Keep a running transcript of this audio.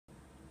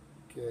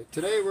Okay,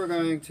 today we're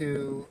going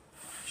to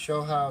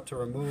show how to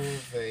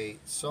remove a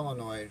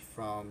solenoid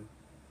from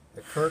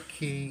the Kirk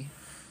Key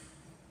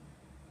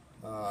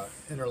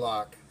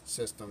interlock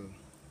system,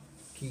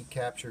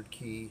 captured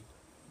key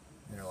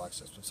interlock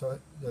system. So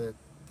the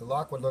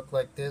lock would look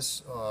like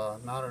this,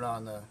 mounted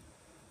on the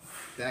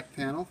back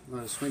panel, or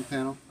the swing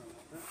panel,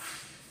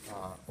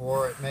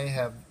 or it may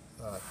have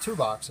two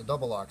locks, a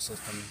double lock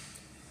system.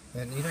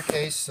 In either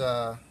case,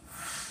 the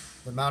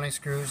mounting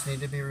screws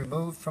need to be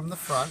removed from the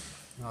front.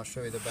 And I'll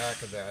show you the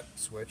back of that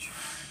switch.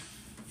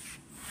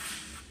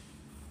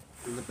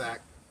 In the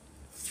back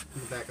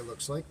it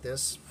looks like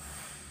this.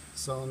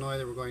 Solenoid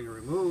that we're going to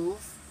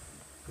remove.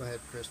 Go ahead,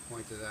 Chris,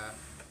 point to that.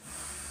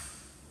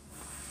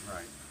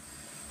 Right.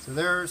 So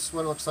there's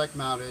what it looks like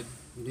mounted.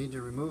 You need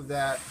to remove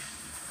that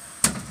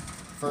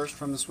first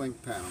from the swing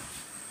panel.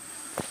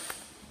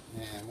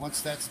 And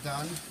once that's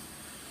done, you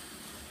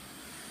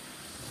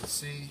can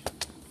see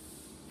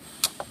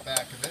the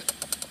back of it.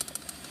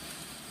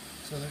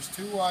 So there's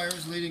two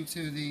wires leading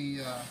to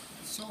the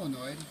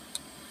solenoid,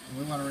 and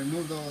we want to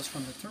remove those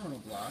from the terminal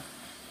block.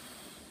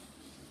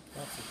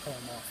 I'll have to pull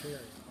them off here.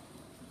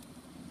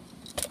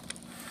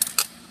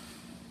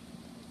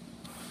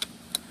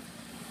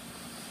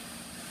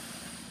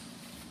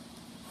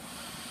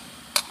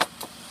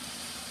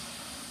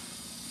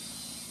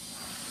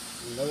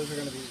 And those are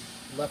going to be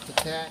left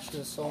attached to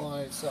the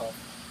solenoid itself.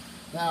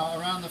 Now,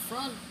 around the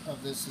front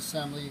of this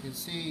assembly, you can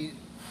see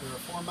there are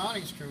four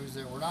mounting screws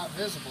that were not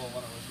visible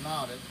when it was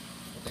mounted,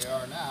 but they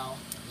are now,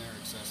 and they're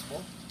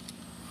accessible.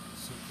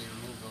 Simply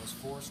remove those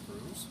four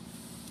screws.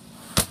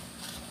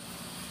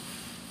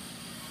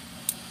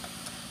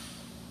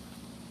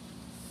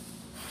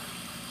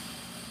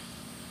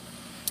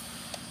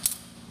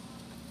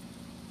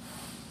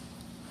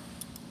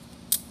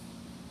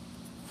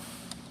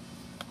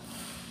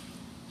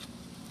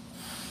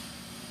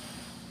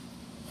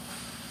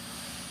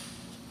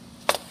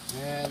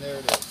 And there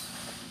it is.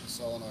 The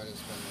solenoid has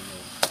been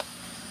removed.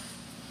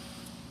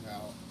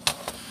 Now,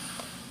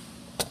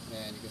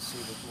 and you can see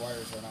that the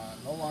wires are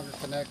no longer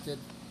connected.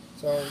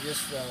 So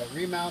just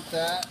remount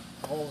that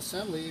whole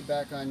assembly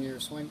back on your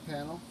swing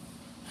panel,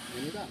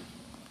 and you're done.